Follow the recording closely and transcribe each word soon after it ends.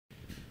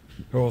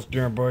Hello,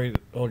 everybody.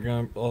 Hello,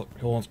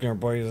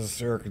 everybody. This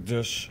is Eric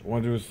Dish. I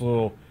want to do this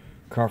little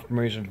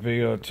confirmation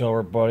video to tell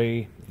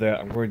everybody that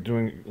I'm going to be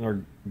doing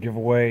another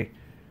giveaway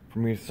for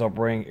me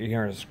celebrating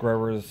 800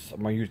 subscribers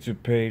on my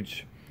YouTube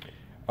page.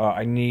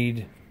 I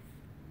need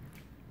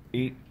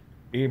eight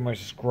of my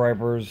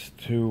subscribers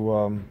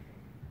to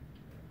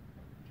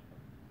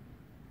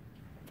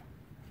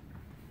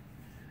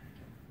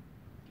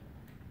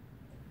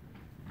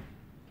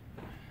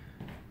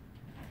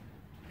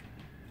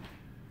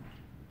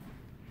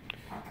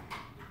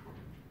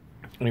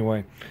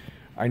anyway.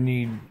 I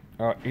need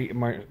 8 of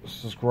my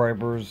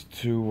subscribers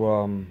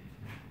to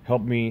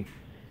help me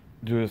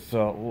do this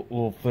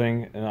little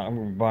thing, and I'm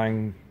going to be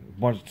buying a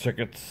bunch of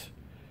tickets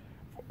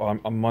on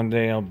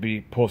Monday. I'll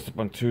be posted up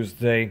on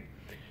Tuesday.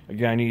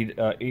 Again, I need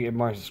 8 of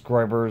my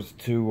subscribers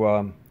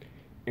to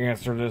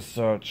answer this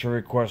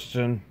trivia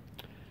question.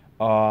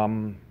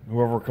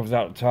 Whoever comes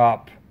out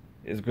top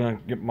is going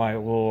to get my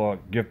little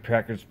gift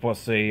package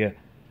plus a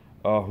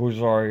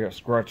Who's Our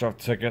scratch off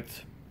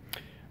ticket.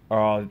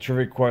 The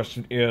trivia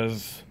question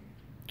is,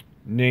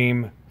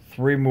 name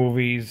 3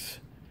 movies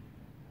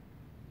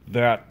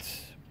that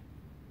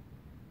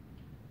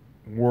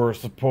were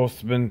supposed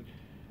to have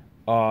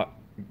been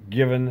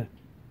given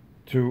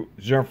to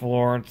Jennifer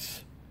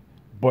Lawrence,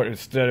 but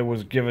instead it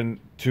was given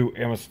to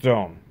Emma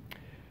Stone.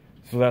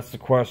 So that's the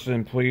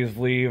question. Please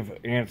leave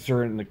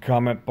answer in the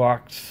comment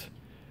box.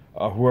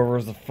 Whoever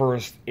is the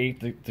first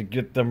 8 to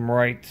get them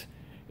right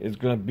is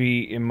going to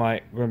be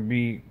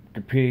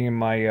competing in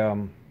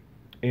my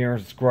 800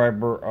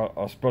 subscriber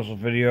a special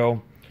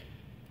video,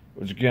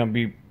 which again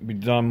will be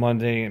done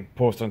Monday and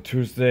post on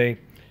Tuesday.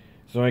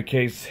 So in any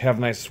case, have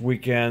a nice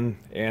weekend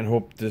and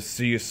hope to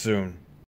see you soon.